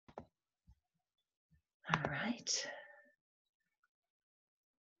right.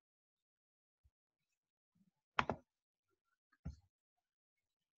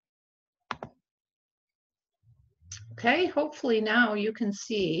 Okay, hopefully now you can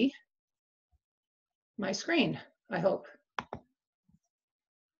see my screen, I hope.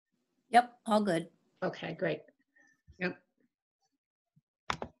 Yep, all good. Okay, great. Yep.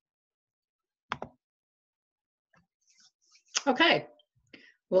 Okay,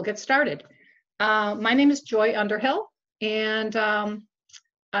 we'll get started. My name is Joy Underhill, and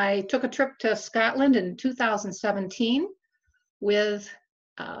I took a trip to Scotland in 2017 with,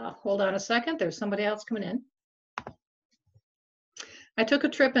 hold on a second, there's somebody else coming in. I took a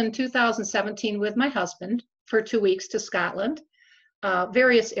trip in 2017 with my husband for 2 weeks to Scotland,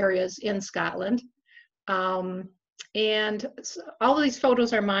 various areas in Scotland. And all of these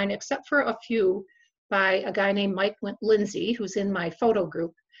photos are mine, except for a few by a guy named Mike Lindsay, who's in my photo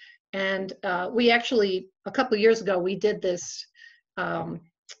group. And we actually, a couple of years ago, we did this,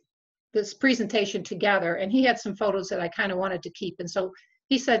 this presentation together, and he had some photos that I kind of wanted to keep. And so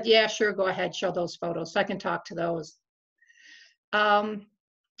he said, yeah, sure, go ahead, show those photos so I can talk to those.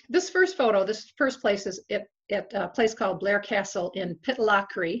 This first photo, this first place is at a place called Blair Castle in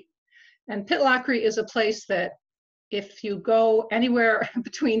Pitlochry. And Pitlochry is a place that if you go anywhere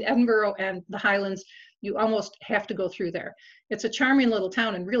between Edinburgh and the Highlands, you almost have to go through there. It's a charming little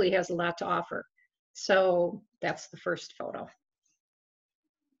town and really has a lot to offer. So that's the first photo.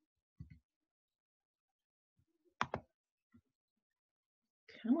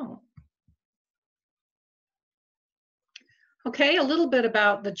 Come on. Okay, a little bit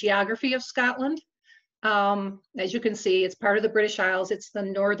about the geography of Scotland. As you can see, it's part of the British Isles. It's the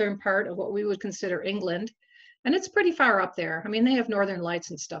northern part of what we would consider England. And it's pretty far up there. I mean, they have northern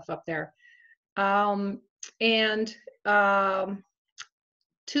lights and stuff up there. To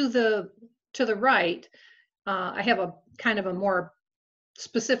the right, I have a kind of a more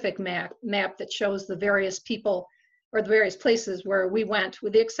specific map that shows the various people or the various places where we went,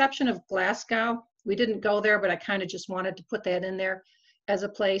 with the exception of Glasgow. We didn't go there, but I kind of just wanted to put that in there as a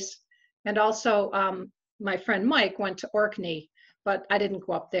place. And also, my friend Mike went to Orkney, but I didn't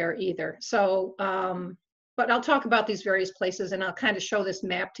go up there either. So, but I'll talk about these various places, and I'll kind of show this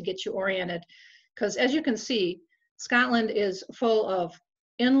map to get you oriented. Because as you can see, Scotland is full of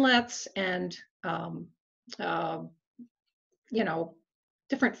inlets and, you know,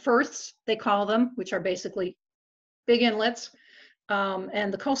 different firths, they call them, which are basically big inlets.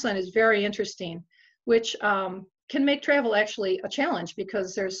 And the coastline is very interesting, which can make travel actually a challenge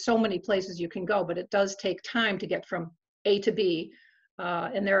because there's so many places you can go, but it does take time to get from A to B.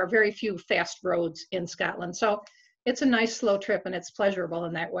 And there are very few fast roads in Scotland. So it's a nice slow trip and it's pleasurable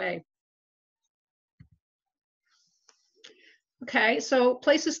in that way. Okay, so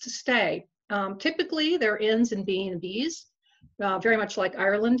places to stay. Typically they're inns and B&Bs, very much like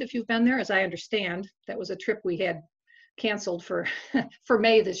Ireland if you've been there, as I understand. That was a trip we had canceled for, for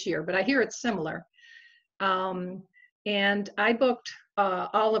May this year, but I hear it's similar. And I booked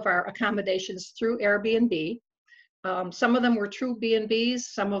all of our accommodations through Airbnb. Some of them were true B&Bs,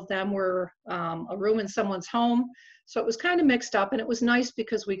 some of them were a room in someone's home. So it was kind of mixed up, and it was nice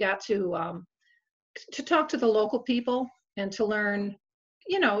because we got to talk to the local people and to learn,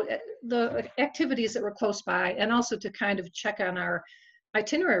 you know, the activities that were close by, and also to kind of check on our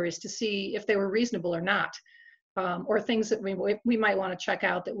itineraries to see if they were reasonable or not, or things that we might want to check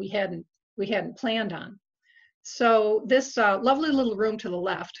out that we hadn't planned on. So this lovely little room to the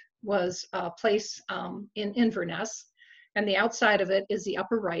left was a place in Inverness, and the outside of it is the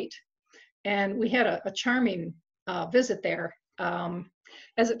upper right. And we had a charming visit there.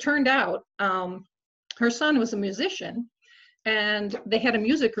 As it turned out, her son was a musician, and they had a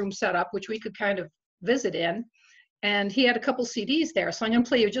music room set up, which we could kind of visit in. And he had a couple CDs there. So I'm going to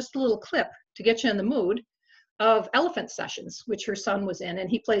play you just a little clip to get you in the mood of Elephant Sessions, which her son was in, and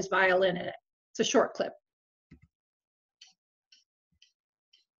he plays violin in it. It's a short clip.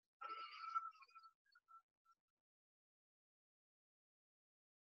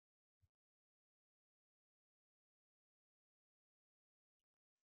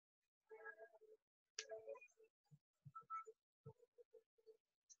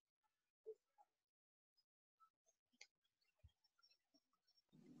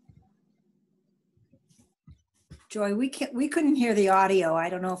 Joy, we couldn't hear the audio. I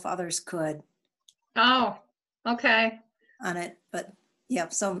don't know if others could Oh, okay. on it, but yeah,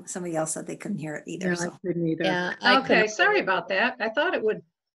 somebody else said they couldn't hear it either. No, So I couldn't either. Yeah, I Okay, couldn't. sorry about that. I thought it would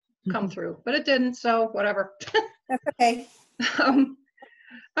come through, but it didn't, so whatever. that's okay.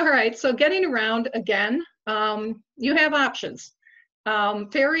 All right, so getting around again, you have options.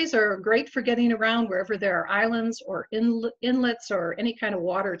 Ferries are great for getting around wherever there are islands or inlets or any kind of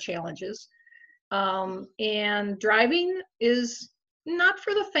water challenges. And driving is not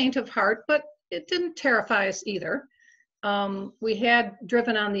for the faint of heart, but it didn't terrify us either. We had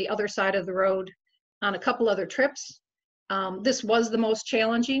driven on the other side of the road on a couple other trips. This was the most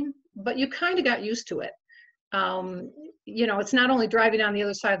challenging, but you kind of got used to it. You know, it's not only driving on the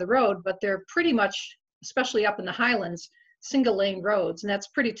other side of the road, but they're pretty much, especially up in the highlands, single lane roads, and that's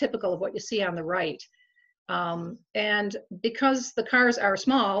pretty typical of what you see on the right. And because the cars are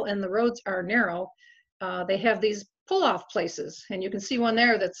small and the roads are narrow, they have these pull-off places, and you can see one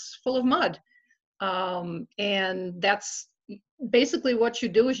there that's full of mud. And that's basically what you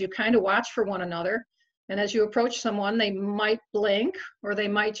do is you kind of watch for one another. And as you approach someone, they might blink, or they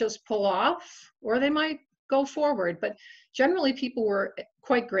might just pull off, or they might go forward. But generally people were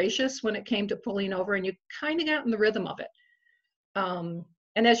quite gracious when it came to pulling over, and you kind of got in the rhythm of it.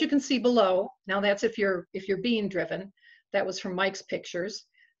 And as you can see below, now that's if you're being driven. That was from Mike's pictures.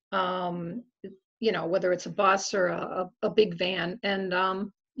 You know, whether it's a bus or a big van.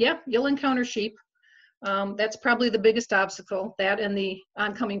 And yeah, you'll encounter sheep. That's probably the biggest obstacle, that and the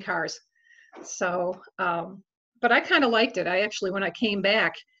oncoming cars. So, but I kind of liked it. I actually, when I came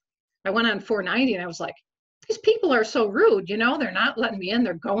back, I went on 490 and I was like, these people are so rude, you know, they're not letting me in.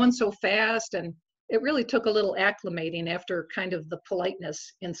 They're going so fast. And it really took a little acclimating after kind of the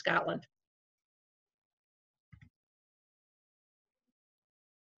politeness in Scotland.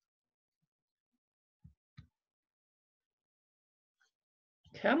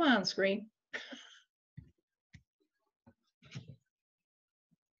 Come on, screen.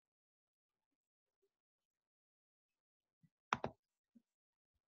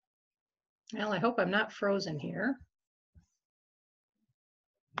 Well, I hope I'm not frozen here.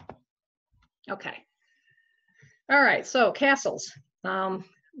 Okay. All right, so castles.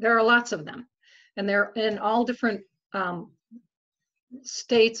 There are lots of them, and they're in all different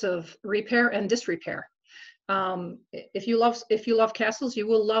states of repair and disrepair. If you love castles, you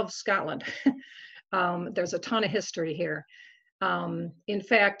will love Scotland. There's a ton of history here. In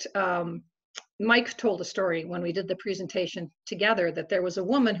fact, Mike told a story when we did the presentation together that there was a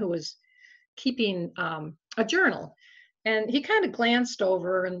woman who was keeping a journal, and he kind of glanced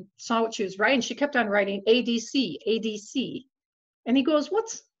over and saw what she was writing. She kept on writing ADC, ADC. And he goes,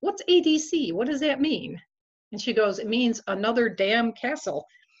 what's ADC? What does that mean? And she goes, it means another damn castle.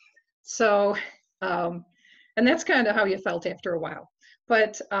 So, and that's kind of how you felt after a while.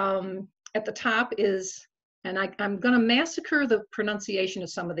 But at the top is, and I'm going to massacre the pronunciation of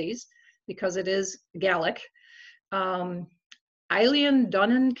some of these because it is Gaelic. Eilean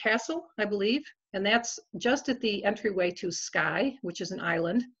Dunnan Castle, I believe, and that's just at the entryway to Skye, which is an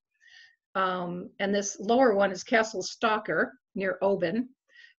island. And this lower one is Castle Stalker near Oban,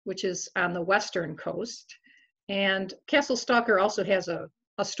 which is on the western coast. And Castle Stalker also has a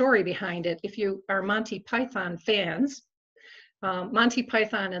story behind it. If you are Monty Python fans, Monty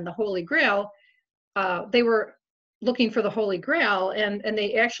Python and the Holy Grail, they were looking for the Holy Grail, and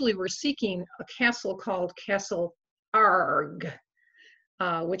they actually were seeking a castle called Castle Arg,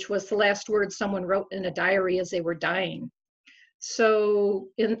 which was the last word someone wrote in a diary as they were dying. So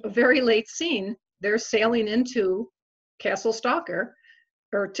in a very late scene, they're sailing into Castle Stalker,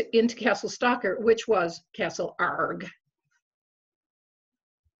 or into Castle Stalker, which was Castle Arg.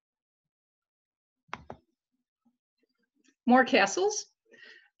 More castles.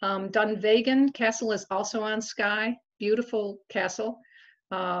 Dunvegan Castle is also on Skye, beautiful castle.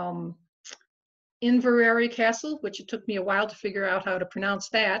 Inverary Castle, which it took me a while to figure out how to pronounce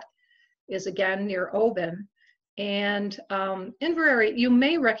that, is again near Oban. And Inverary, you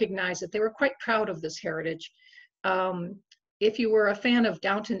may recognize it. They were quite proud of this heritage. If you were a fan of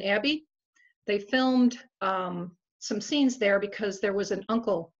Downton Abbey, they filmed some scenes there because there was an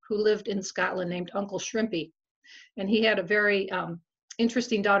uncle who lived in Scotland named Uncle Shrimpy. And he had a very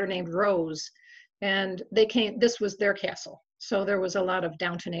interesting daughter named Rose. And this was their castle. So there was a lot of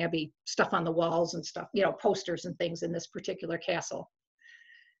Downton Abbey stuff on the walls and stuff, you know, posters and things in this particular castle.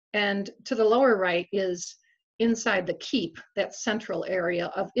 And to the lower right is inside the keep, that central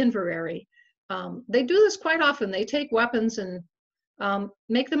area of Inverary. They do this quite often. They take weapons and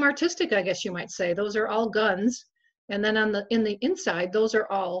make them artistic, I guess you might say. Those are all guns. And then in the inside, those are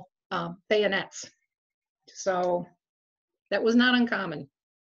all bayonets. So that was not uncommon.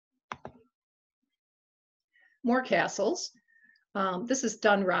 More castles. This is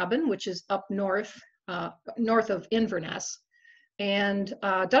Dunrobin, which is up north of Inverness. And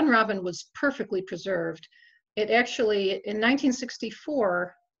Dunrobin was perfectly preserved. It actually, in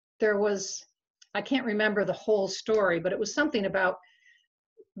 1964, there was, I can't remember the whole story, but it was something about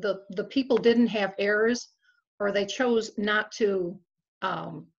the people didn't have heirs, or they chose not to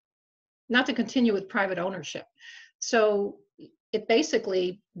continue with private ownership. So it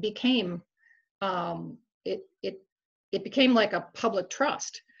basically became it became like a public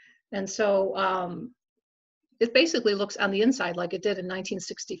trust. And so it basically looks on the inside like it did in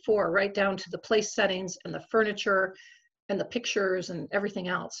 1964, right down to the place settings and the furniture and the pictures and everything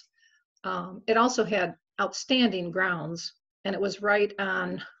else. It also had outstanding grounds, and it was right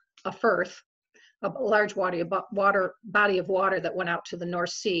on a firth, a large body of water that went out to the North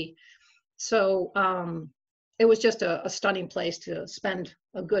Sea. So it was just a stunning place to spend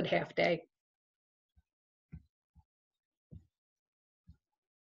a good half day.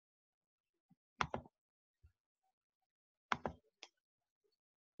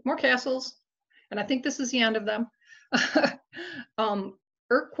 More castles, and I think this is the end of them.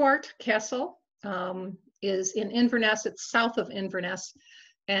 Urquhart Castle is in Inverness. It's south of Inverness,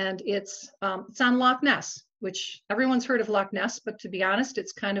 and it's on Loch Ness, which everyone's heard of Loch Ness, but to be honest,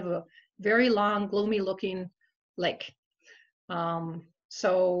 it's kind of a very long, gloomy-looking lake.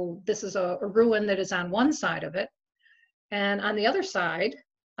 So this is a ruin that is on one side of it, and on the other side,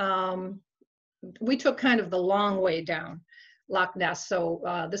 we took kind of the long way down Loch Ness.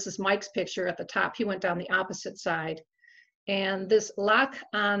 So this is Mike's picture at the top. He went down the opposite side. And this Loch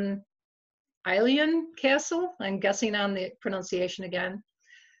on Eilean Castle, I'm guessing on the pronunciation again,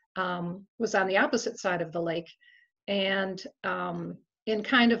 was on the opposite side of the lake. And in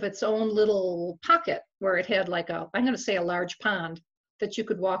kind of its own little pocket where it had like I'm going to say a large pond that you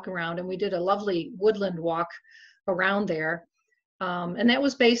could walk around. And we did a lovely woodland walk around there. And that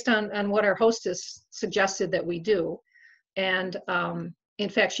was based on what our hostess suggested that we do. And in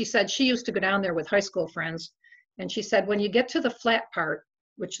fact, she said she used to go down there with high school friends. And she said, when you get to the flat part,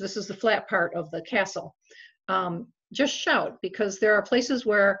 which this is the flat part of the castle, just shout, because there are places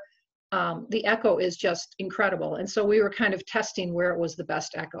where the echo is just incredible. And so we were kind of testing where it was the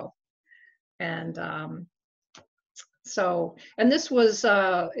best echo. And and this was,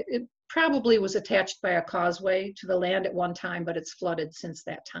 it probably was attached by a causeway to the land at one time, but it's flooded since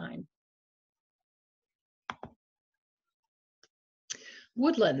that time.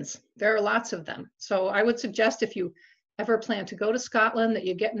 Woodlands, there are lots of them. So I would suggest if you ever plan to go to Scotland that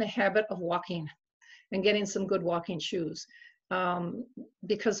you get in the habit of walking and getting some good walking shoes,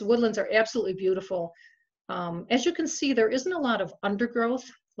 because woodlands are absolutely beautiful. As you can see, there isn't a lot of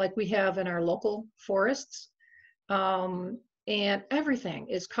undergrowth like we have in our local forests, and everything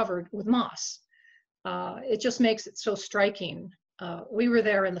is covered with moss. It just makes it so striking. We were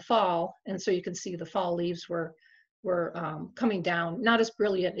there in the fall, and so you can see the fall leaves were coming down, not as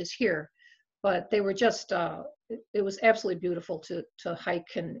brilliant as here, but they were just, it was absolutely beautiful to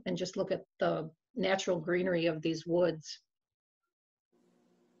hike and just look at the natural greenery of these woods.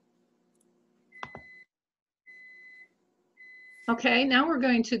 Okay, now we're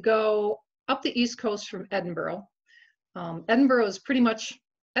going to go up the East Coast from Edinburgh. Edinburgh is pretty much,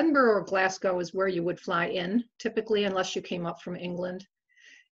 Edinburgh or Glasgow is where you would fly in, typically, unless you came up from England.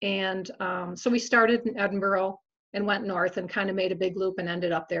 And so we started in Edinburgh and went north and kind of made a big loop and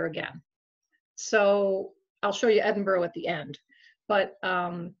ended up there again. So I'll show you Edinburgh at the end. But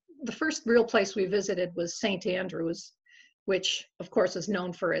the first real place we visited was St. Andrews, which of course is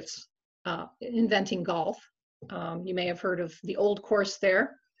known for its inventing golf. You may have heard of the old course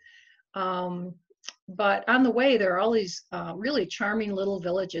there. But on the way, there are all these really charming little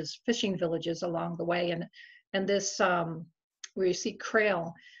villages, fishing villages along the way. And this, where you see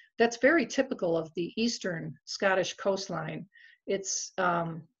Crail, that's very typical of the eastern Scottish coastline. It's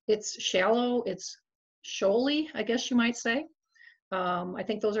shallow, it's shoaly, I guess you might say. I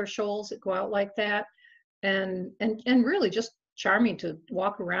think those are shoals that go out like that, and really just charming to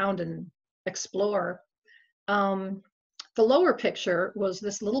walk around and explore. The lower picture was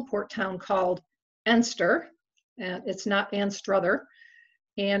this little port town called Enster, and it's not Anstruther.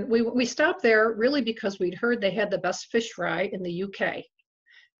 And we stopped there really because we'd heard they had the best fish fry in the UK.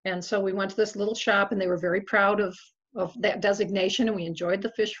 And so we went to this little shop, and they were very proud of that designation, and we enjoyed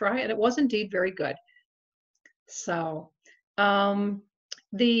the fish fry, and it was indeed very good. So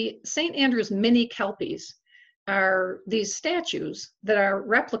the St. Andrews mini kelpies are these statues that are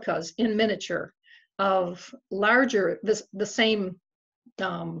replicas in miniature of larger, the same,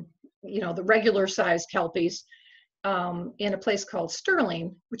 the regular sized kelpies in a place called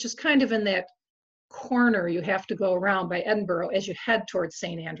Stirling, which is kind of in that corner you have to go around by Edinburgh as you head towards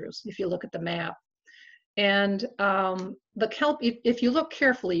St. Andrews, if you look at the map. And the kelp, if you look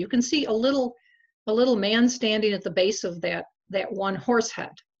carefully, you can see a little man standing at the base of that one horse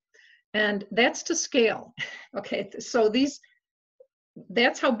head, and that's to scale. Okay, so these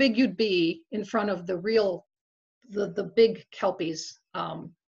that's how big you'd be in front of the real, the big Kelpies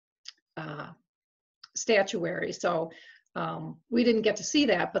statuary. So we didn't get to see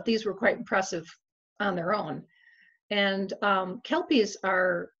that, but these were quite impressive on their own. And Kelpies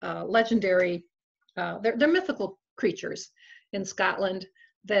are legendary, they're mythical creatures in Scotland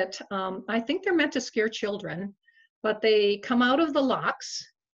that I think they're meant to scare children, but they come out of the lochs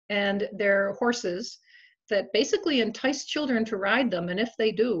and they're horses that basically entice children to ride them. And if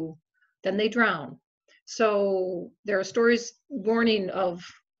they do, then they drown. So there are stories warning of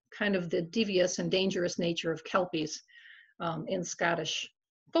kind of the devious and dangerous nature of Kelpies in Scottish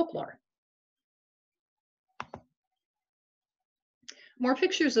folklore. More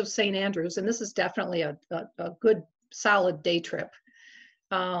pictures of St. Andrews, and this is definitely a good solid day trip.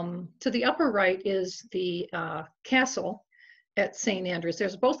 To the upper right is the castle at St. Andrews.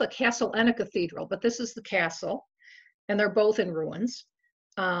 There's both a castle and a cathedral, but this is the castle, and they're both in ruins.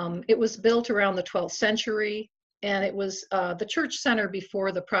 It was built around the 12th century, and it was the church center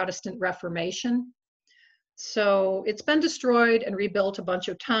before the Protestant Reformation. So it's been destroyed and rebuilt a bunch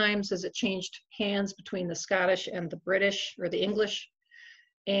of times as it changed hands between the Scottish and the British, or the English.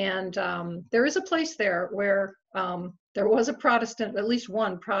 And there is a place there where there was a Protestant, at least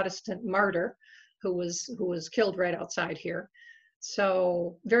one Protestant martyr who was killed right outside here.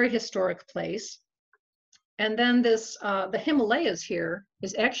 So very historic place. And then this, the Himalayas here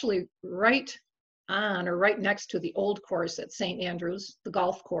is actually right on or right next to the old course at St. Andrews, the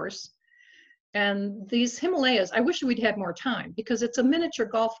golf course. And these Himalayas, I wish we'd had more time because it's a miniature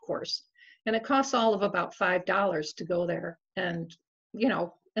golf course and it costs all of about $5 to go there and, you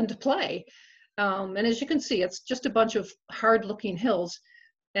know, and to play. And as you can see, it's just a bunch of hard looking hills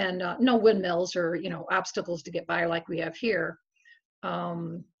and no windmills or, you know, obstacles to get by like we have here.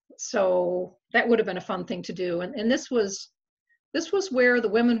 So that would have been a fun thing to do. And this was where the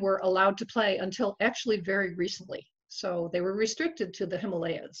women were allowed to play until actually very recently. So they were restricted to the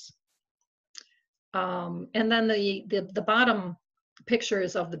Himalayas. And then the bottom picture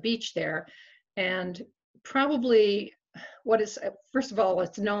is of the beach there. And probably what is, first of all,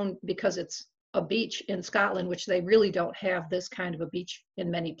 it's known because it's a beach in Scotland, which they really don't have this kind of a beach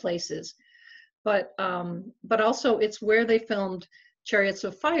in many places. But also it's where they filmed Chariots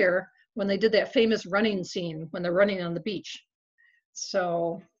of Fire when they did that famous running scene when they're running on the beach.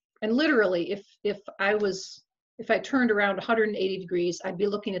 So, and literally, if I turned around 180 degrees, I'd be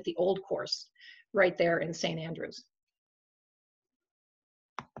looking at the old course right there in St. Andrews.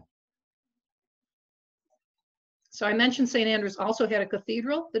 So I mentioned St. Andrews also had a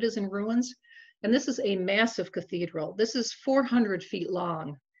cathedral that is in ruins, and this is a massive cathedral. This is 400 feet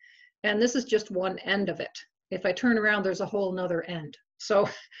long, and this is just one end of it. If I turn around, there's a whole nother end. So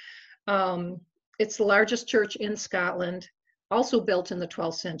it's the largest church in Scotland, also built in the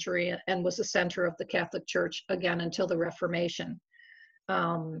 12th century and was the center of the Catholic Church, again, until the Reformation.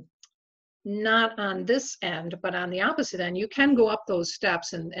 Not on this end, but on the opposite end, you can go up those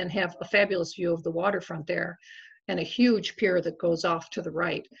steps and have a fabulous view of the waterfront there and a huge pier that goes off to the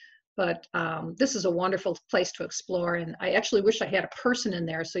right. But this is a wonderful place to explore. And I actually wish I had a person in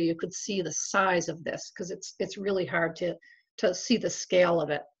there so you could see the size of this, because it's really hard to see the scale of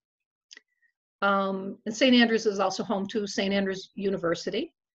it. And St. Andrews is also home to St. Andrews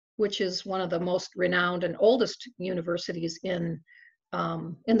University, which is one of the most renowned and oldest universities in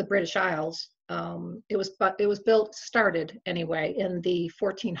the British Isles. It was started anyway in the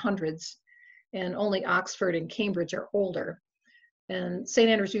 1400s, and only Oxford and Cambridge are older. And St.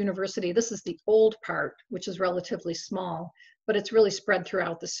 Andrews University, this is the old part, which is relatively small, but it's really spread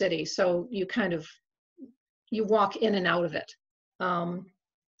throughout the city. So you walk in and out of it.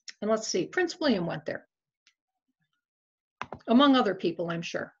 And let's see, Prince William went there, among other people, I'm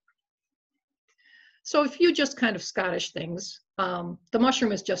sure. So a few just kind of Scottish things. The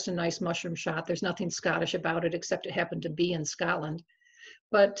mushroom is just a nice mushroom shot. There's nothing Scottish about it, except it happened to be in Scotland.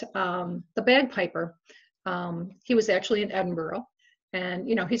 But the bagpiper, he was actually in Edinburgh. And,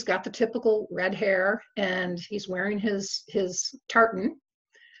 you know, he's got the typical red hair and he's wearing his tartan.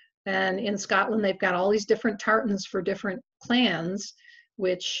 And in Scotland, they've got all these different tartans for different clans,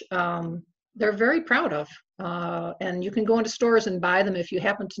 which they're very proud of. And you can go into stores and buy them if you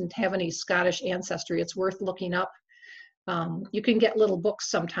happen to have any Scottish ancestry. It's worth looking up. You can get little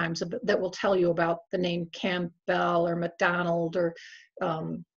books sometimes that will tell you about the name Campbell or MacDonald or,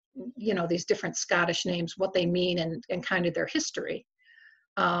 you know, these different Scottish names, what they mean and kind of their history.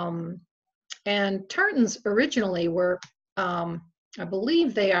 And tartans originally were, I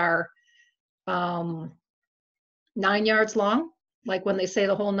believe they are 9 yards long, like when they say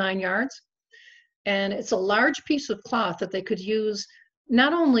the whole 9 yards. And it's a large piece of cloth that they could use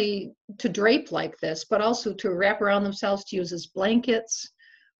not only to drape like this, but also to wrap around themselves, to use as blankets,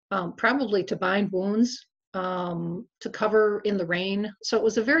 probably to bind wounds, to cover in the rain. So it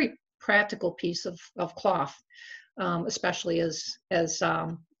was a very practical piece of cloth, especially as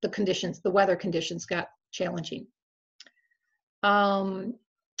the weather conditions got challenging. And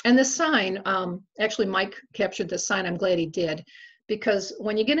this sign, actually Mike captured this sign. I'm glad he did, because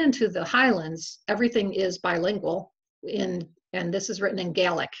when you get into the Highlands, everything is bilingual and this is written in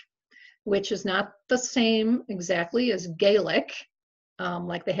Gaelic, which is not the same exactly as Gaelic,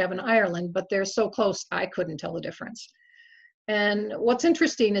 like they have in Ireland, but they're so close, I couldn't tell the difference. And what's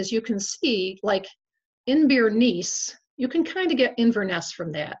interesting is you can see, like Inverness, you can kind of get Inverness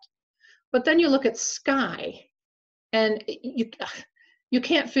from that. But then you look at Skye, and you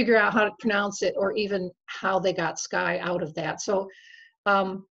can't figure out how to pronounce it or even how they got Skye out of that. So,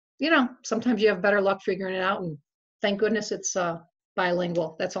 you know, sometimes you have better luck figuring it out, and thank goodness it's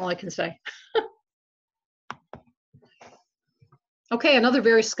bilingual. That's all I can say. Okay, another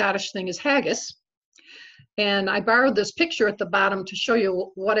very Scottish thing is haggis. And I borrowed this picture at the bottom to show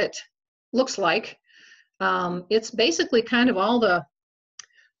you what it looks like. It's basically kind of all the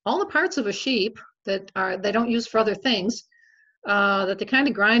parts of a sheep that they don't use for other things, that they kind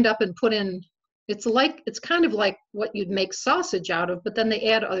of grind up and put in. It's kind of like what you'd make sausage out of, but then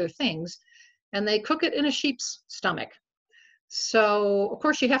they add other things, and they cook it in a sheep's stomach. So of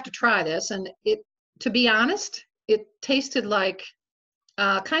course you have to try this, and to be honest, it tasted like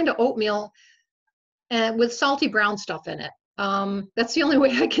kind of oatmeal and with salty brown stuff in it. That's the only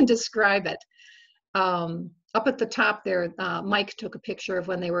way I can describe it. Up at the top there, Mike took a picture of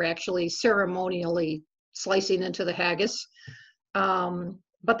when they were actually ceremonially slicing into the haggis.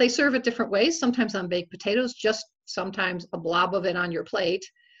 But they serve it different ways, sometimes on baked potatoes, just sometimes a blob of it on your plate.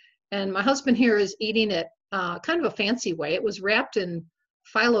 And my husband here is eating it kind of a fancy way. It was wrapped in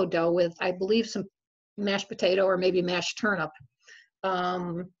phyllo dough with, I believe, some mashed potato or maybe mashed turnip.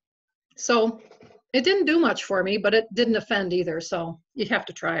 So it didn't do much for me, but it didn't offend either. So you'd have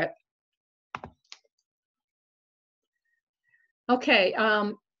to try it. Okay,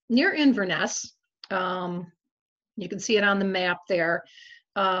 near Inverness, you can see it on the map there.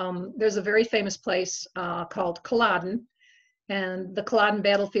 There's a very famous place called Culloden, and the Culloden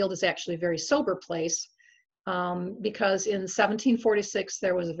battlefield is actually a very sober place because in 1746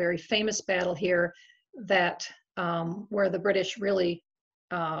 there was a very famous battle here that where the British really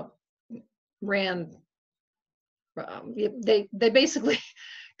ran. They basically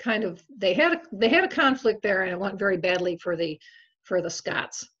kind of they had a conflict there, and it went very badly for the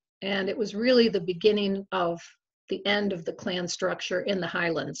Scots, and it was really the beginning of the end of the clan structure in the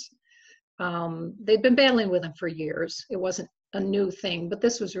Highlands. They'd been battling with them for years. It wasn't a new thing, but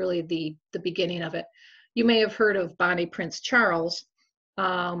this was really the beginning of it. You may have heard of Bonnie Prince Charles.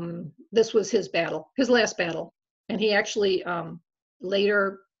 This was his last battle, and he actually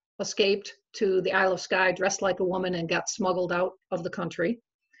later escaped to the Isle of Skye dressed like a woman and got smuggled out of the country.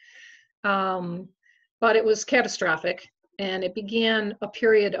 But it was catastrophic, and it began a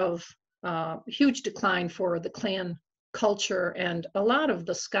period of huge decline for the clan culture and a lot of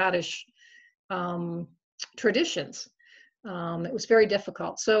the Scottish traditions. It was very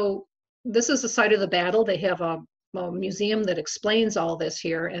difficult. So this is the site of the battle. They have a museum that explains all this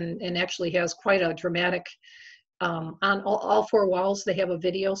here, and actually has quite a dramatic, on all four walls, they have a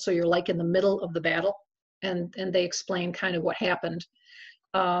video, so you're like in the middle of the battle, and they explain kind of what happened.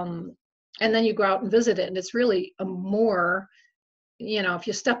 And then you go out and visit it, and it's really a more, you know, if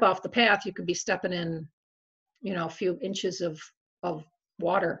you step off the path, you could be stepping in, you know, a few inches of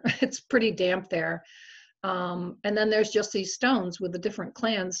water. It's pretty damp there. And then there's just these stones with the different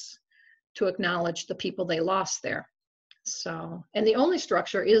clans to acknowledge the people they lost there. So, and the only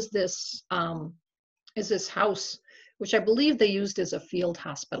structure is this house, which I believe they used as a field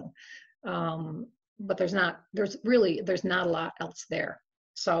hospital. But there's not a lot else there.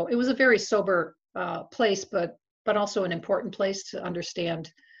 So it was a very sober place, but also an important place to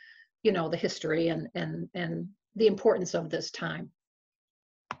understand, you know, the history and the importance of this time.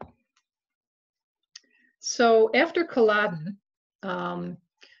 So after Culloden, the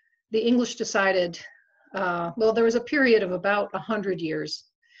English decided, well, there was a period of about 100 years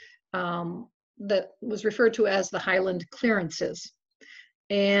that was referred to as the Highland Clearances.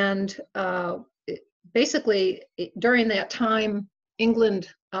 And basically, during that time, England,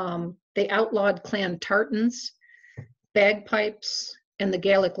 they outlawed clan tartans, bagpipes, and the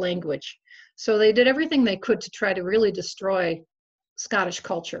Gaelic language. So they did everything they could to try to really destroy Scottish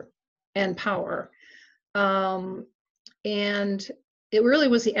culture and power. And it really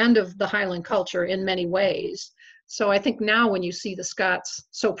was the end of the Highland culture in many ways. So I think now when you see the Scots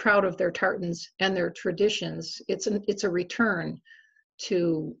so proud of their tartans and their traditions, it's a return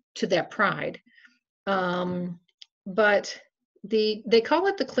to that pride. But they call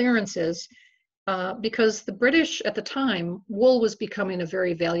it the clearances because the British at the time, wool was becoming a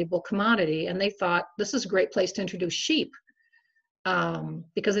very valuable commodity, and they thought this is a great place to introduce sheep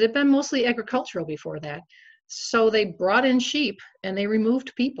because it had been mostly agricultural before that. So they brought in sheep and they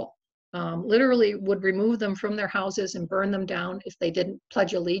removed people. Literally would remove them from their houses and burn them down if they didn't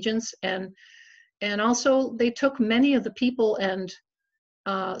pledge allegiance. And also they took many of the people and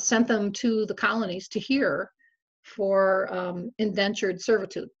sent them to the colonies to here for indentured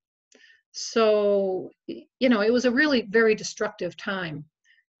servitude. So, you know, it was a really very destructive time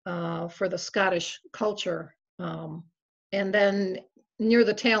for the Scottish culture. And then near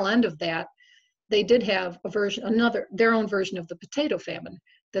the tail end of that, they did have a version, their own version of the potato famine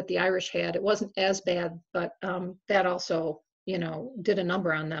that the Irish had. It wasn't as bad, but that also, you know, did a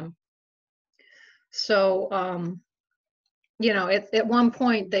number on them. So, you know, at one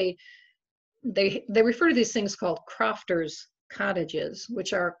point they refer to these things called crofters' cottages,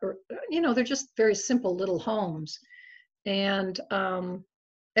 which are, you know, they're just very simple little homes. And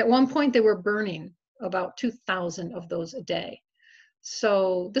at one point they were burning about 2,000 of those a day.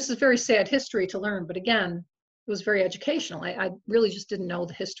 So this is very sad history to learn, but again, it was very educational. I really just didn't know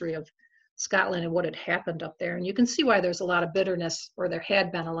the history of Scotland and what had happened up there. And you can see why there's a lot of bitterness, or there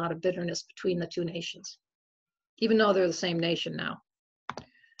had been a lot of bitterness between the two nations, even though they're the same nation now.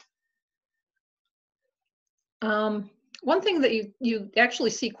 One thing that you actually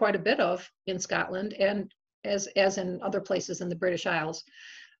see quite a bit of in Scotland, and as in other places in the British Isles,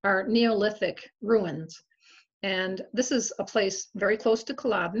 are Neolithic ruins. And this is a place very close to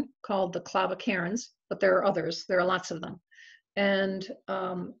Culloden called the Clava Cairns, but there are others. There are lots of them. And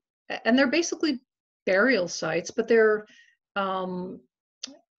they're basically burial sites, but they're,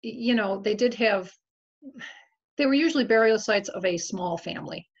 you know, they were usually burial sites of a small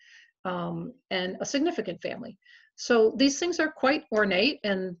family and a significant family. So these things are quite ornate,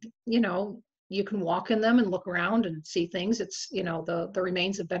 and, you know, you can walk in them and look around and see things. It's, you know, the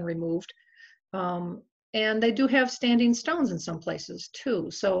remains have been removed. And they do have standing stones in some places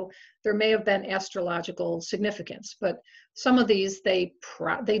too. So there may have been astrological significance, but some of these, they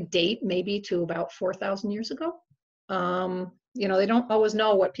date maybe to about 4,000 years ago. You know, they don't always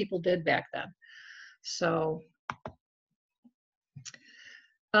know what people did back then. So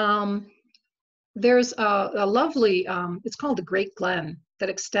there's a lovely, it's called the Great Glen, that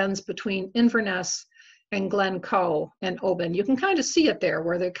extends between Inverness and Glencoe and Oban. You can kind of see it there,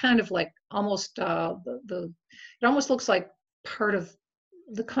 where they're kind of like almost it almost looks like part of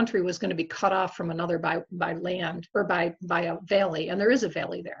the country was going to be cut off from another by land, or by a valley, and there is a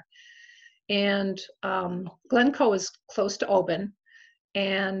valley there. And Glencoe is close to Oban,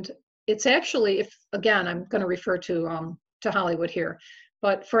 and it's actually, if again, I'm going to refer to Hollywood here,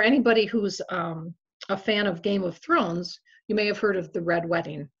 but for anybody who's a fan of Game of Thrones, you may have heard of the Red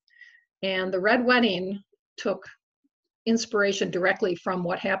Wedding. And the Red Wedding took inspiration directly from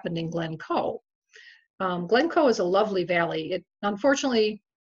what happened in Glencoe. Glencoe is a lovely valley. Unfortunately,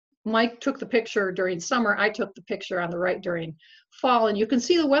 Mike took the picture during summer. I took the picture on the right during fall, and you can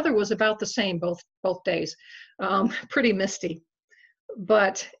see the weather was about the same both days. Pretty misty.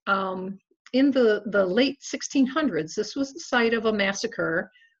 But in the late 1600s, this was the site of a massacre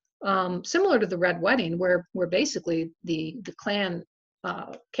similar to the Red Wedding, where basically the clan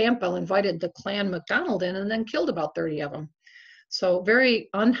Campbell invited the Clan MacDonald in and then killed about 30 of them. So very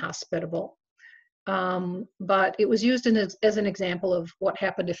unhospitable. But it was used as an example of what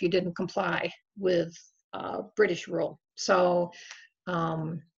happened if you didn't comply with British rule. So,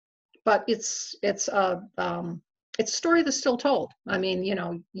 but it's a story that's still told. I mean, you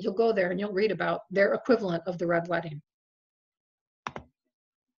know, you'll go there and you'll read about their equivalent of the Red Wedding.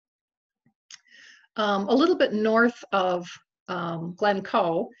 A little bit north of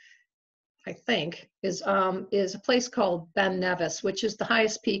Glencoe, I think, is a place called Ben Nevis, which is the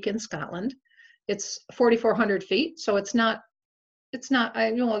highest peak in Scotland. It's 4,400 feet, so it's not,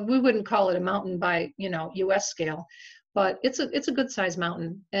 you know, we wouldn't call it a mountain by, you know, US scale, but it's a good sized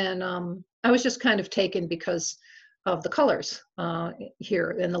mountain. And I was just kind of taken because of the colors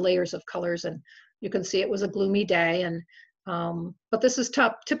here, and the layers of colors, and you can see it was a gloomy day. And but this is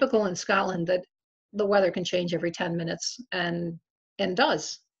typical in Scotland, that the weather can change every 10 minutes and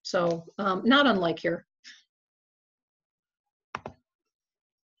does. So not unlike here.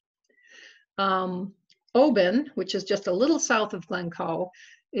 Oban, which is just a little south of Glencoe,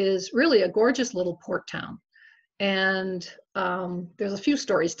 is really a gorgeous little port town. And there's a few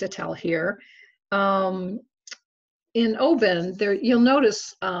stories to tell here. in Oban, there you'll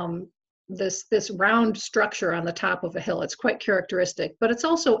notice this round structure on the top of a hill. It's quite characteristic, but it's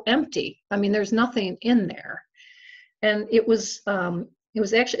also empty. I mean, there's nothing in there. And it was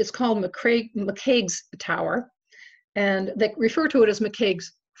actually, it's called McCaig's Tower, and they refer to it as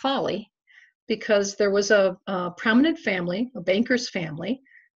McCaig's Folly because there was a prominent family, a banker's family,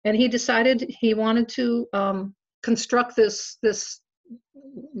 and he decided he wanted to construct this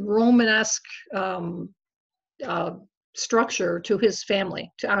Romanesque structure to his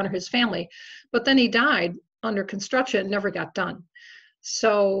family, to honor his family. But then he died under construction, never got done.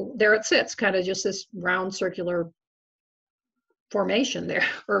 So there it sits, kind of just this round circular formation there,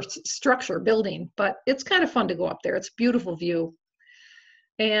 or structure, building. But it's kind of fun to go up there. It's a beautiful view.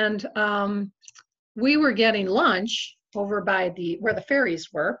 And we were getting lunch over by where the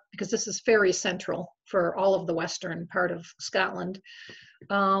ferries were, because this is ferry central for all of the western part of Scotland.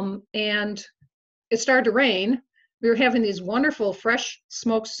 And it started to rain. We were having these wonderful fresh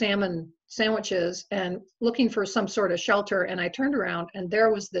smoked salmon sandwiches and looking for some sort of shelter. And I turned around and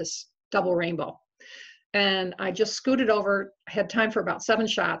there was this double rainbow. And I just scooted over, had time for about 7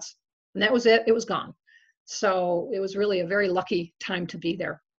 shots, and that was it. It was gone. So it was really a very lucky time to be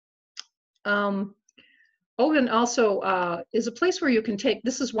there. Oban also is a place where you can take,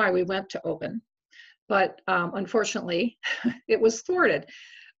 this is why we went to Oban, but unfortunately it was thwarted.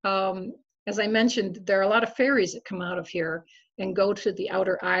 As I mentioned, there are a lot of ferries that come out of here and go to the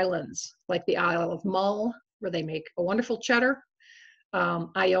outer islands, like the Isle of Mull, where they make a wonderful cheddar,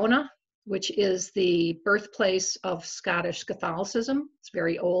 Iona, which is the birthplace of Scottish Catholicism. It's a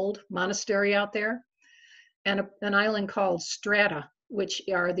very old monastery out there, and an island called Strata, which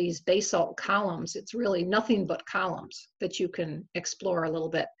are these basalt columns. It's really nothing but columns that you can explore a little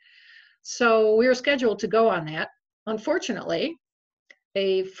bit. So we were scheduled to go on that. Unfortunately,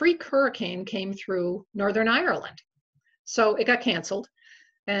 a freak hurricane came through Northern Ireland. So it got canceled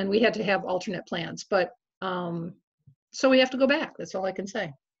and we had to have alternate plans. But so we have to go back. That's all I can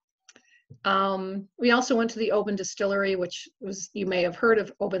say. We also went to the Oban Distillery, which was, you may have heard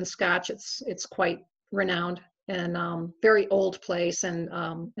of Oban Scotch. It's quite renowned and very old place, and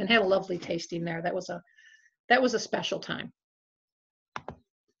had a lovely tasting there. That was a special time.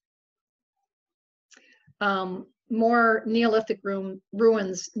 More Neolithic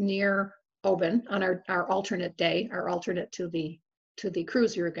ruins near Oban on our alternate day, our alternate to the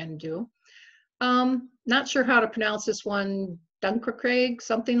cruise we were going to do. Not sure how to pronounce this one, Duncraig,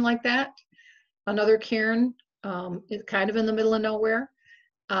 something like that. Another cairn, it's kind of in the middle of nowhere.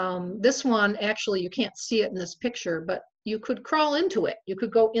 This one, actually, you can't see it in this picture, but you could crawl into it. You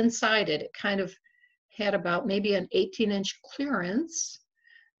could go inside it. It kind of had about maybe an 18-inch clearance.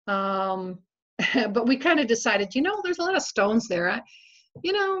 But we kind of decided, there's a lot of stones there.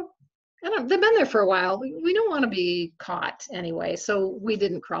 They've been there for a while. We don't want to be caught anyway, so we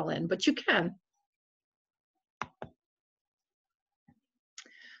didn't crawl in, but you can.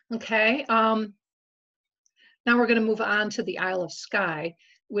 Okay, now we're going to move on to the Isle of Skye,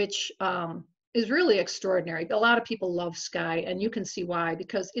 which is really extraordinary. A lot of people love Skye, and you can see why,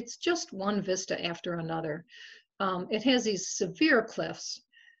 because it's just one vista after another. It has these severe cliffs.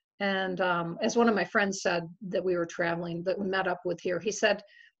 And as one of my friends said that we were traveling, that we met up with here, he said,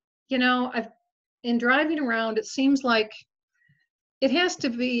 in driving around, it seems like it has to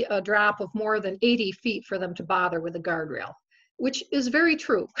be a drop of more than 80 feet for them to bother with a guardrail, which is very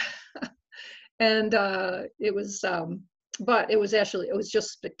true. And it was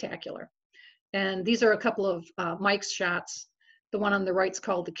just spectacular. And these are a couple of Mike's shots. The one on the right's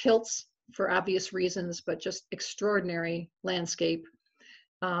called the Kilts for obvious reasons, but just extraordinary landscape.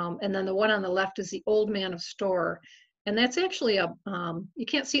 And then the one on the left is the Old Man of Storr. And that's actually you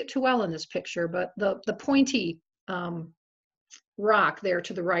can't see it too well in this picture, but the pointy rock there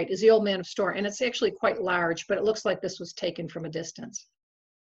to the right is the Old Man of Storr. And it's actually quite large, but it looks like this was taken from a distance.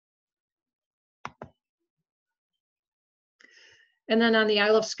 And then on the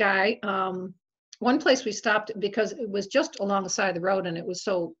Isle of Skye, one place we stopped because it was just along the side of the road and it was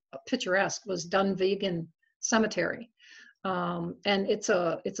so picturesque was Dunvegan Cemetery. And it's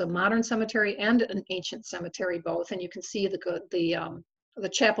a modern cemetery and an ancient cemetery both, and you can see the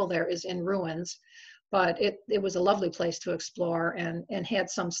chapel there is in ruins, but it was a lovely place to explore and had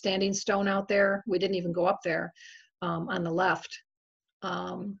some standing stone out there. We didn't even go up there on the left.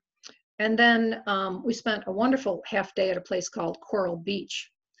 And then we spent a wonderful half day at a place called Coral Beach,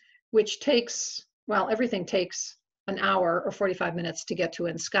 which everything takes an hour or 45 minutes to get to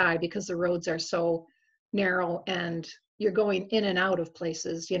in Skye because the roads are so narrow and you're going in and out of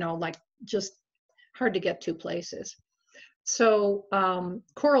places, like just hard to get to places. So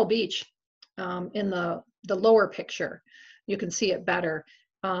Coral Beach in the lower picture. You can see it better.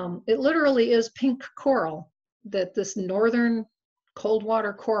 It literally is pink coral, that this northern cold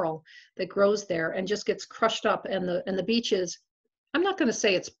water coral that grows there and just gets crushed up, and the beach is, I'm not going to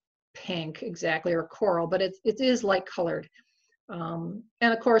say it's pink exactly or coral, but it is light colored. And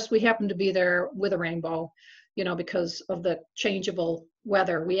of course, we happen to be there with a rainbow, you know, because of the changeable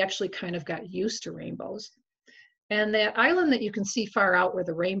weather. We actually kind of got used to rainbows. And that island that you can see far out where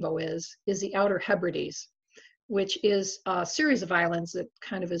the rainbow is the Outer Hebrides, which is a series of islands that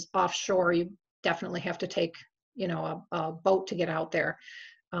kind of is offshore. You definitely have to take, you know, a boat to get out there.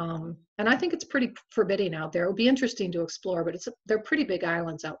 And I think it's pretty forbidding out there. It would be interesting to explore, but they're pretty big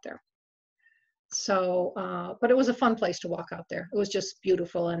islands out there. So, but it was a fun place to walk out there. It was just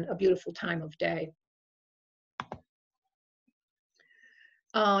beautiful and a beautiful time of day.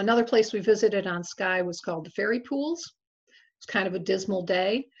 Another place we visited on Skye was called the Fairy Pools. It's kind of a dismal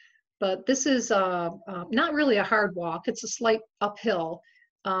day, but this is not really a hard walk. It's a slight uphill,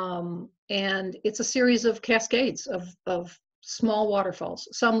 and it's a series of cascades of small waterfalls,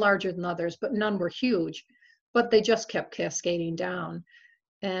 some larger than others, but none were huge, but they just kept cascading down.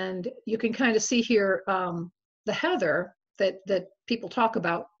 And you can kind of see here the heather that people talk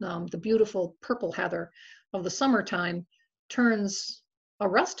about, the beautiful purple heather of the summertime turns a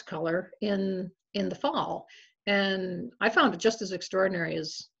rust color in the fall. And I found it just as extraordinary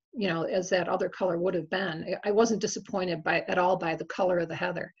as, you know, as that other color would have been. I wasn't disappointed at all by the color of the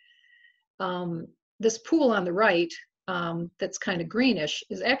heather. This pool on the right, that's kind of greenish,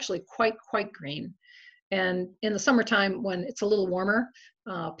 is actually quite green. And in the summertime, when it's a little warmer,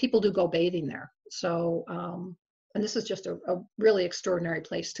 people do go bathing there. So, and this is just a really extraordinary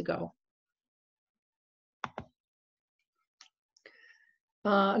place to go.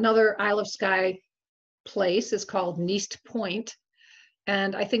 Another Isle of Skye place is called Neast Point.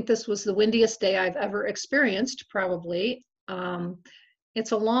 And I think this was the windiest day I've ever experienced, probably.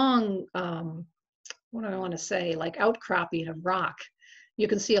 It's a long, what do I want to say, like outcropping of rock. You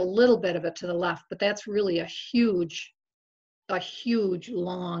can see a little bit of it to the left, but that's really a huge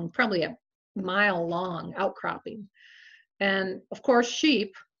long, probably a mile long outcropping. And of course,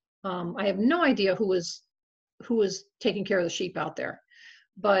 sheep. I have no idea who was taking care of the sheep out there,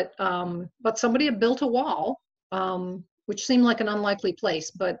 but somebody had built a wall, which seemed like an unlikely place,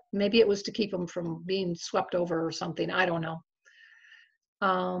 but maybe it was to keep them from being swept over or something. I don't know.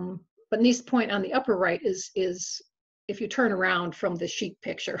 But Neast Point on the upper right is if you turn around from the sheep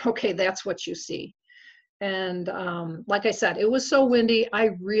picture, okay, that's what you see. And like I said, it was so windy,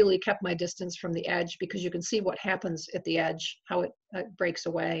 I really kept my distance from the edge, because you can see what happens at the edge, how it breaks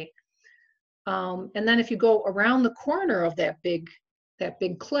away. And then if you go around the corner of that big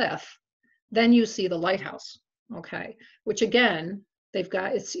cliff, then you see the lighthouse, okay, which again, they've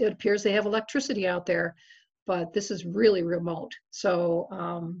got, it appears they have electricity out there, but this is really remote. So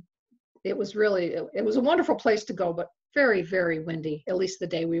it was a wonderful place to go, but very, very windy, at least the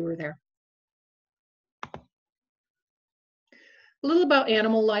day we were there. A little about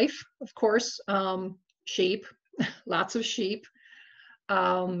animal life, of course, sheep, lots of sheep.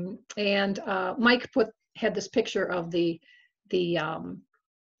 And Mike had this picture of the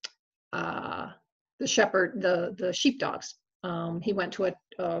shepherd, the sheepdogs. He went to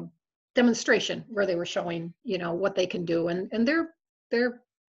a demonstration where they were showing, you know, what they can do, and they're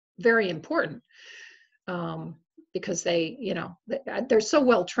very important, because they, you know, they're so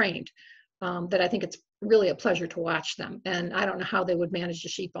well trained, that I think it's really a pleasure to watch them. And I don't know how they would manage the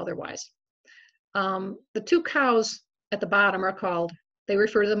sheep otherwise. The two cows at the bottom are called, they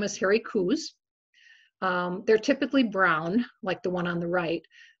refer to them as hairy coos. They're typically brown, like the one on the right,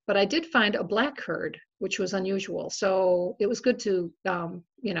 but I did find a black herd, which was unusual. So it was good to,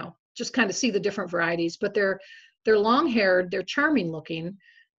 you know, just kind of see the different varieties, but they're long-haired, they're charming looking,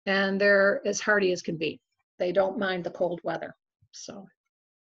 and they're as hardy as can be. They don't mind the cold weather, so.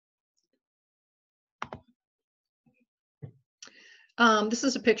 This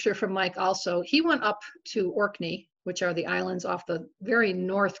is a picture from Mike also. He went up to Orkney, which are the islands off the very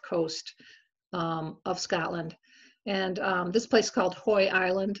north coast of Scotland. And this place called Hoy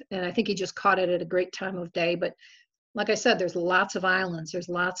Island, and I think he just caught it at a great time of day. But like I said, there's lots of islands, there's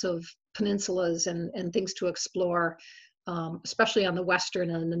lots of peninsulas and things to explore, especially on the western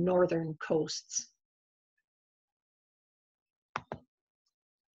and the northern coasts.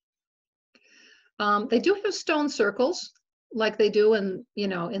 They do have stone circles, like they do in, you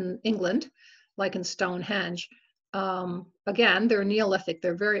know, in England, like in Stonehenge. Again, they're Neolithic,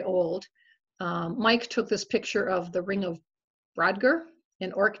 they're very old. Mike took this picture of the Ring of Brodgar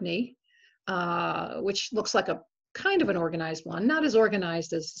in Orkney, which looks like a kind of an organized one, not as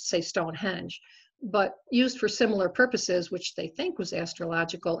organized as, say, Stonehenge, but used for similar purposes, which they think was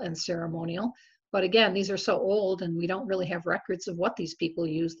astrological and ceremonial. But again, these are so old and we don't really have records of what these people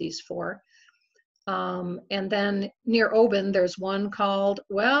use these for. And then near Oban, there's one called,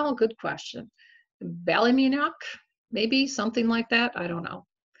 well, good question, Ballymenoch, maybe something like that. I don't know.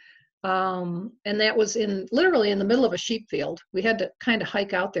 And that was literally in the middle of a sheep field. We had to kind of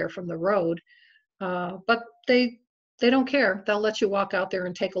hike out there from the road, but they don't care. They'll let you walk out there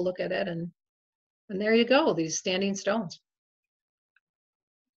and take a look at it, and there you go, these standing stones.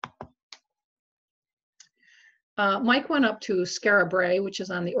 Mike went up to Skara Brae, which is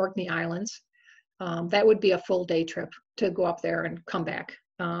on the Orkney Islands. That would be a full day trip to go up there and come back,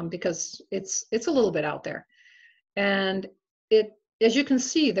 because it's a little bit out there. And as you can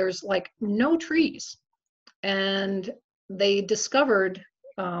see, there's like no trees. And they discovered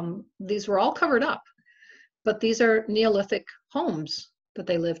these were all covered up, but these are Neolithic homes that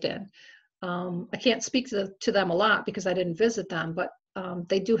they lived in. I can't speak to them a lot because I didn't visit them, but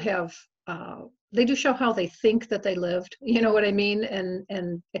they do show how they think that they lived, you know what I mean,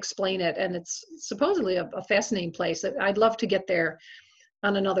 and explain it. And it's supposedly a fascinating place. I'd love to get there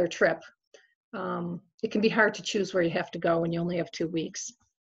on another trip. It can be hard to choose where you have to go when you only have 2 weeks.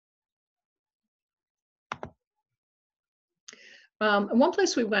 One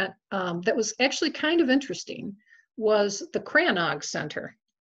place we went that was actually kind of interesting was the Travelogue Center.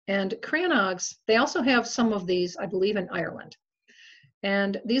 And Traveloggues, they also have some of these, I believe, in Ireland.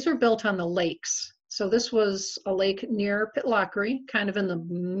 And these were built on the lakes. So this was a lake near Pitlochry, kind of in the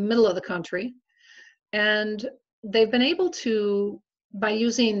middle of the country. And they've been able to, by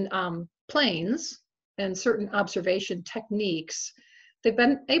using planes and certain observation techniques, they've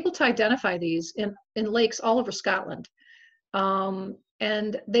been able to identify these in lakes all over Scotland.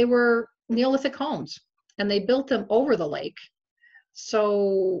 And they were Neolithic homes, and they built them over the lake.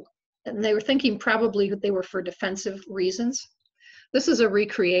 So, and they were thinking probably they were for defensive reasons. This is a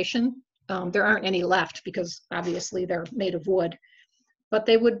recreation. There aren't any left because obviously they're made of wood, but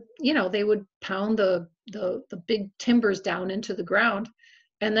they would, they would pound the big timbers down into the ground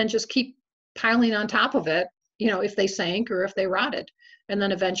and then just keep piling on top of it, if they sank or if they rotted, and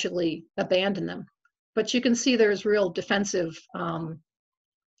then eventually abandon them. But you can see there's real defensive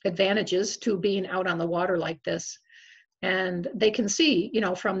advantages to being out on the water like this. And they can see,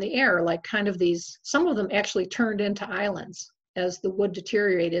 from the air, like kind of these, some of them actually turned into islands as the wood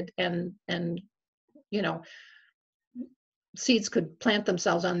deteriorated, and seeds could plant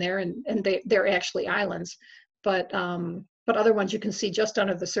themselves on there, and they're actually islands. But other ones you can see just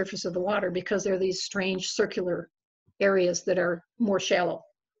under the surface of the water because they're these strange circular areas that are more shallow.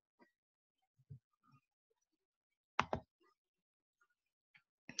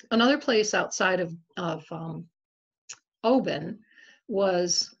 Another place outside of Oban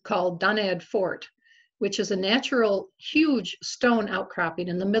was called Donad Fort, which is a natural huge stone outcropping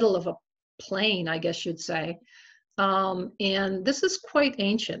in the middle of a plain, I guess you'd say. And this is quite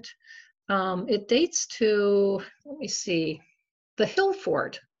ancient. It dates to, let me see, the Hill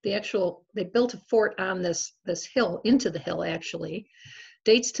Fort. They built a fort on this hill, into the hill actually,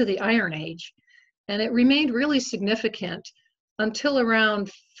 dates to the Iron Age. And it remained really significant until around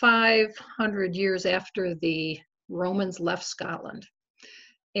 500 years after the Romans left Scotland.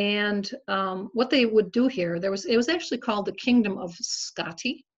 And what they would do here, it was actually called the Kingdom of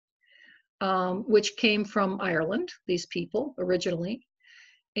Scoti, which came from Ireland, these people originally.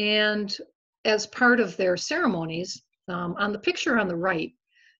 And as part of their ceremonies, on the picture on the right,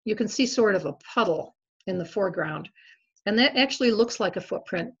 you can see sort of a puddle in the foreground. And that actually looks like a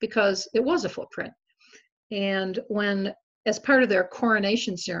footprint because it was a footprint. And as part of their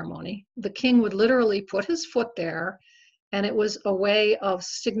coronation ceremony, the king would literally put his foot there, and it was a way of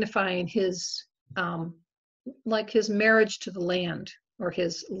signifying his, like his marriage to the land or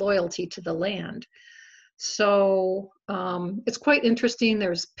his loyalty to the land. So it's quite interesting.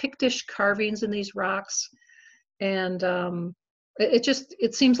 There's Pictish carvings in these rocks, and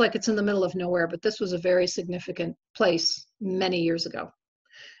it seems like it's in the middle of nowhere, but this was a very significant place many years ago.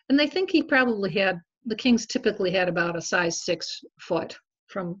 And they think the kings typically had about a size 6 foot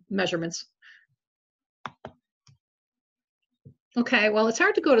from measurements. Okay, well, it's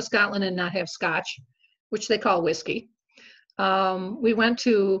hard to go to Scotland and not have scotch, which they call whiskey. We went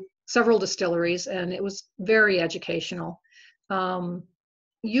to several distilleries, and it was very educational.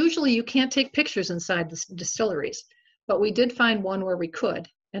 Usually you can't take pictures inside the distilleries, but we did find one where we could,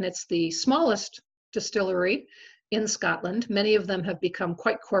 and it's the smallest distillery in Scotland. Many of them have become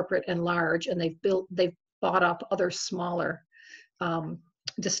quite corporate and large, and they've bought up other smaller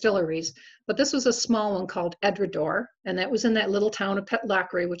distilleries, but this was a small one called Edredor, and that was in that little town of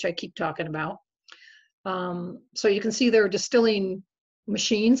Petlockry, which I keep talking about. So you can see they're distilling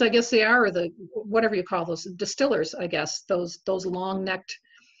machines, I guess they are, or the whatever you call those, distillers, I guess. Those long-necked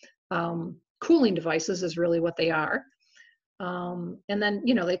cooling devices is really what they are. And then,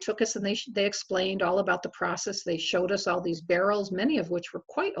 you know, they took us and they explained all about the process. They showed us all these barrels, many of which were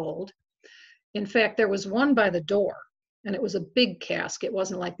quite old. In fact, there was one by the door, and it was a big cask. It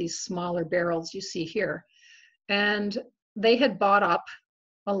wasn't like these smaller barrels you see here. And they had bought up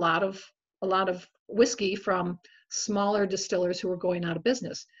a lot of whiskey from smaller distillers who were going out of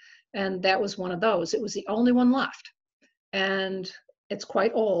business. And that was one of those. It was the only one left. And it's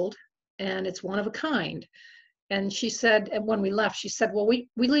quite old, and it's one of a kind. And she said, and when we left, she said, well, we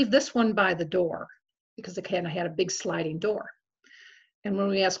leave this one by the door because it kind of had a big sliding door. And when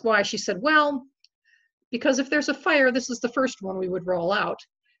we asked why, she said, well, because if there's a fire, this is the first one we would roll out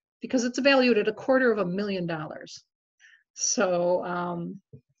because it's valued at $250,000. So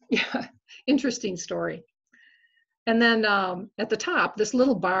yeah, interesting story. And then at the top, this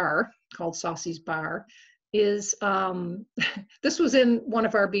little bar called Saucy's Bar is, this was in one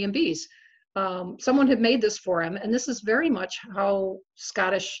of our B&Bs. Someone had made this for him, and this is very much how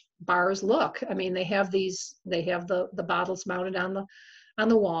Scottish bars look. I mean, they have the bottles mounted on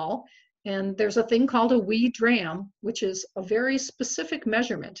the wall, and there's a thing called a wee dram, which is a very specific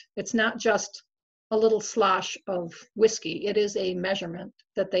measurement. It's not just a little slosh of whiskey. It is a measurement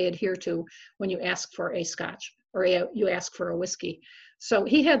that they adhere to when you ask for a Scotch or you ask for a whiskey. So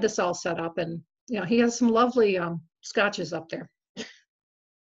he had this all set up, and you know, he has some lovely Scotches up there.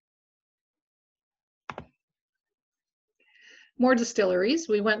 More distilleries.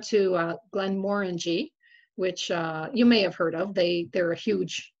 We went to Glenmorangie, which you may have heard of. They're a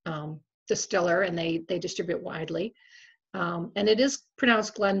huge distiller, and they distribute widely. And it is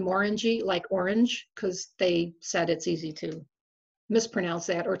pronounced Glenmorangie, like orange, because they said it's easy to mispronounce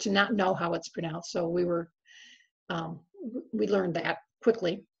that or to not know how it's pronounced. So we learned that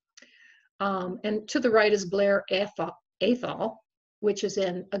quickly. And to the right is Blair Athol, which is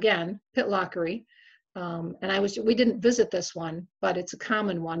in, again, Pitlochry. And we didn't visit this one, but it's a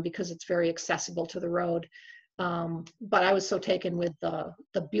common one because it's very accessible to the road. But I was so taken with the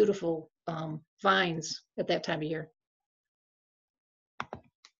beautiful vines at that time of year.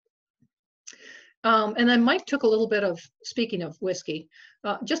 And then Mike took a little bit of, speaking of whiskey,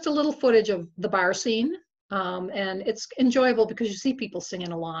 just a little footage of the bar scene. And it's enjoyable because you see people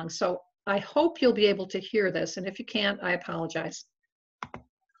singing along. So I hope you'll be able to hear this. And if you can't, I apologize.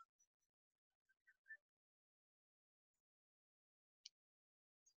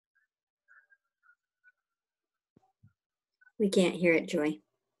 We can't hear it, Joy.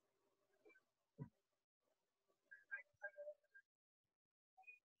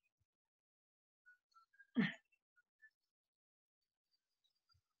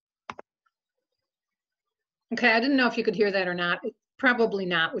 Okay, I didn't know if you could hear that or not. Probably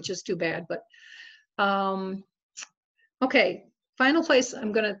not, which is too bad. But okay, final place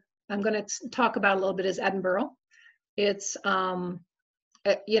I'm gonna talk about a little bit is Edinburgh. It's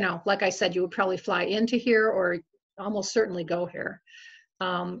you know, like I said, you would probably fly into here or almost certainly go here.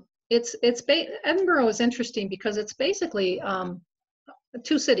 Edinburgh is interesting because it's basically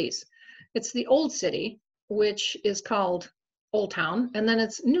two cities. It's the old city, which is called Old Town, and then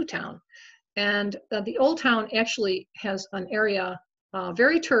it's New Town. And the Old Town actually has an area,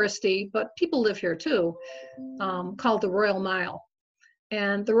 very touristy, but people live here too, called the Royal Mile.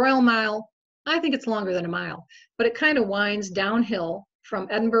 And the Royal Mile, I think it's longer than a mile, but it kind of winds downhill from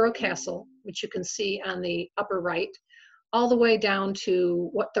Edinburgh Castle, which you can see on the upper right, all the way down to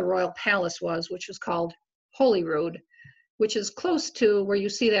what the Royal Palace was, which was called Holyrood, which is close to where you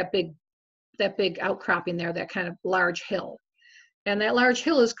see that big outcropping there, that kind of large hill. And that large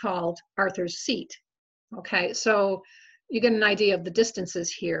hill is called Arthur's Seat. Okay, so you get an idea of the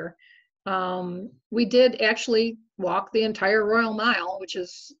distances here. We did actually walk the entire Royal Mile, which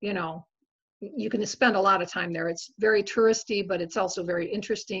is, you know, you can spend a lot of time there. It's very touristy, but it's also very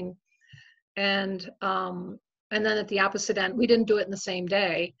interesting. And then at the opposite end, we didn't do it in the same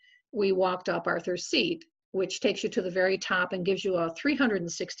day. We walked up Arthur's Seat, which takes you to the very top and gives you a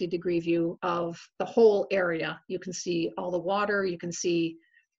 360-degree view of the whole area. You can see all the water, you can see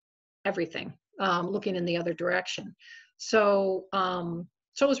everything, looking in the other direction. So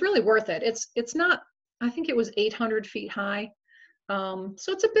it was really worth it. It's not, I think it was 800 feet high. So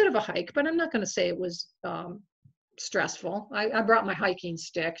it's a bit of a hike, but I'm not going to say it was stressful. I brought my hiking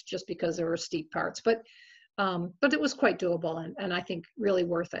stick just because there were steep parts, but it was quite doable and I think really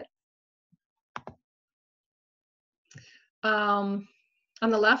worth it. On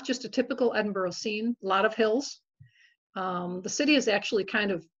the left, just a typical Edinburgh scene, a lot of hills. The city is actually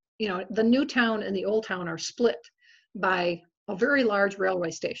kind of, the new town and the old town are split by a very large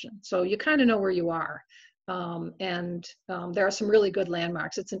railway station. So you kind of know where you are. There are some really good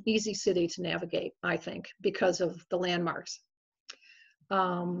landmarks. It's an easy city to navigate, I think, because of the landmarks.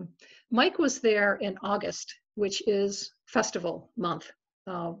 Mike was there in August, which is festival month,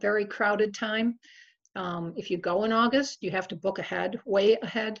 very crowded time. If you go in August, you have to book ahead, way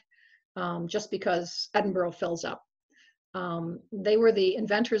ahead, just because Edinburgh fills up. They were the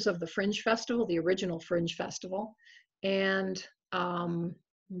inventors of the Fringe Festival, the original Fringe Festival, and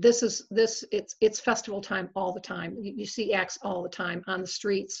it's festival time all the time. You see acts all the time on the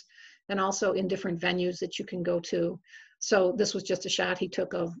streets and also in different venues that you can go to. So this was just a shot he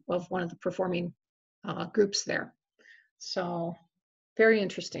took of one of the performing groups there. So very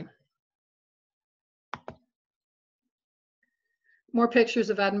interesting. More pictures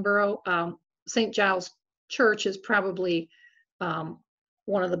of Edinburgh. St. Giles Church is probably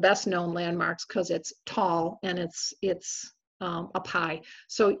one of the best known landmarks because it's tall and it's up high.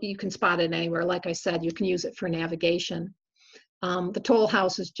 So you can spot it anywhere. Like I said, you can use it for navigation. The toll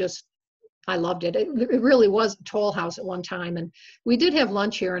house is just, I loved it. It really was a toll house at one time. And we did have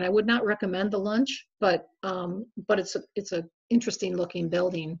lunch here, and I would not recommend the lunch, but it's a interesting looking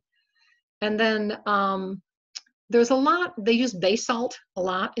building. And then there's a lot, they use basalt a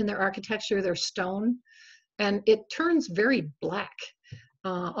lot in their architecture, their stone, and it turns very black,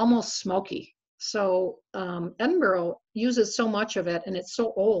 almost smoky. So Edinburgh uses so much of it, and it's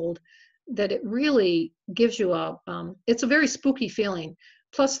so old that it really gives you it's a very spooky feeling.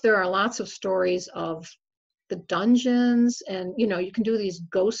 Plus there are lots of stories of the dungeons, and you can do these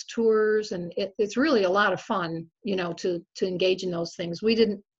ghost tours, and it's really a lot of fun, to engage in those things. We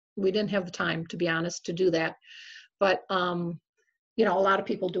didn't have the time, to be honest, to do that. But a lot of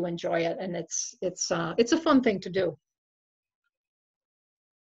people do enjoy it, and it's a fun thing to do.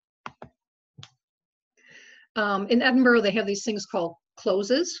 In Edinburgh, they have these things called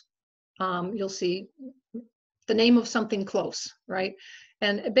closes. You'll see the name of something close, right?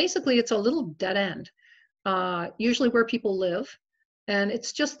 And basically, it's a little dead end, usually where people live. And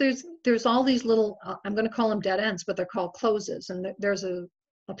it's just there's all these little I'm going to call them dead ends, but they're called closes. And there's a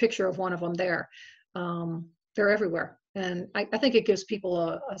picture of one of them there. They're everywhere. And I think it gives people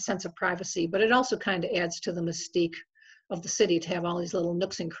a sense of privacy, but it also kind of adds to the mystique of the city to have all these little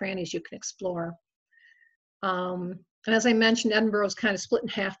nooks and crannies you can explore. And as I mentioned, Edinburgh is kind of split in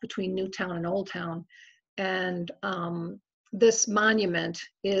half between New Town and Old Town. And this monument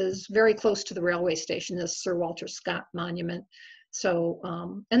is very close to the railway station, this Sir Walter Scott monument. So,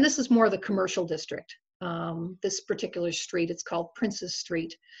 and this is more the commercial district. This particular street, it's called Prince's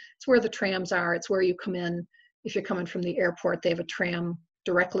Street. It's where the trams are. It's where you come in. If you're coming from the airport, they have a tram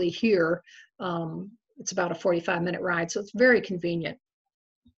directly here. It's about a 45-minute ride, so it's very convenient.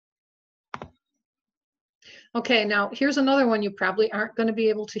 Okay, now here's another one you probably aren't going to be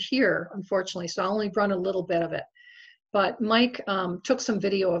able to hear, unfortunately, so I'll only run a little bit of it. But Mike took some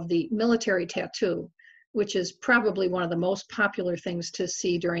video of the military tattoo, which is probably one of the most popular things to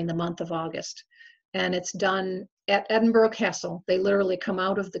see during the month of August. And it's done at Edinburgh Castle. They literally come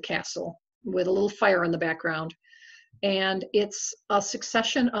out of the castle with a little fire in the background. And it's a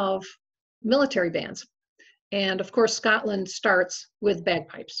succession of military bands. And of course, Scotland starts with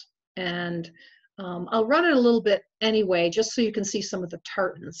bagpipes. And I'll run it a little bit anyway, just so you can see some of the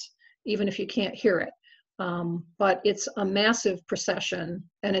tartans, even if you can't hear it. But it's a massive procession,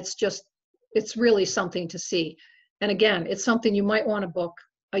 and it's really something to see. And again, it's something you might want to book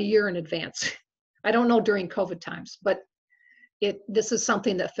a year in advance. I don't know during COVID times, but this is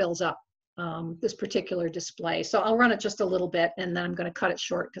something that fills up this particular display. So I'll run it just a little bit, and then I'm going to cut it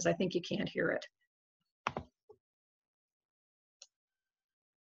short because I think you can't hear it.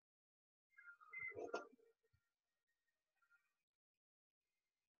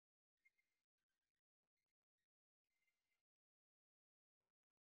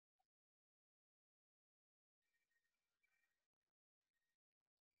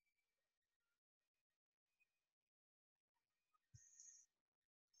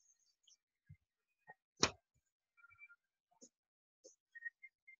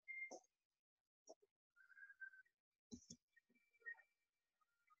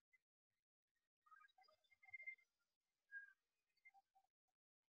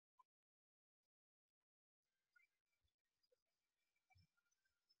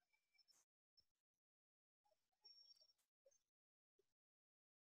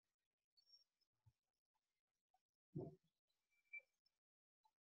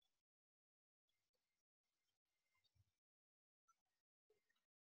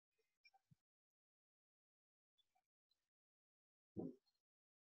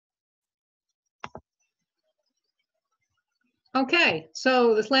 Okay,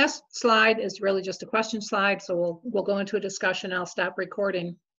 so this last slide is really just a question slide, so we'll go into a discussion. I'll stop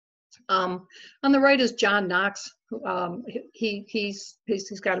recording. On the right is John Knox. He's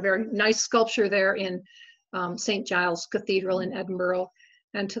got a very nice sculpture there in St. Giles Cathedral in Edinburgh.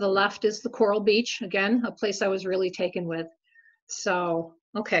 And to the left is the Coral Beach, again, a place I was really taken with. So,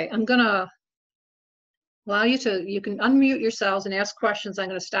 okay, I'm gonna allow you can unmute yourselves and ask questions. I'm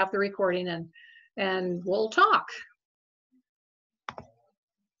gonna stop the recording and we'll talk.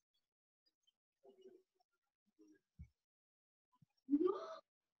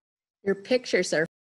 Your pictures are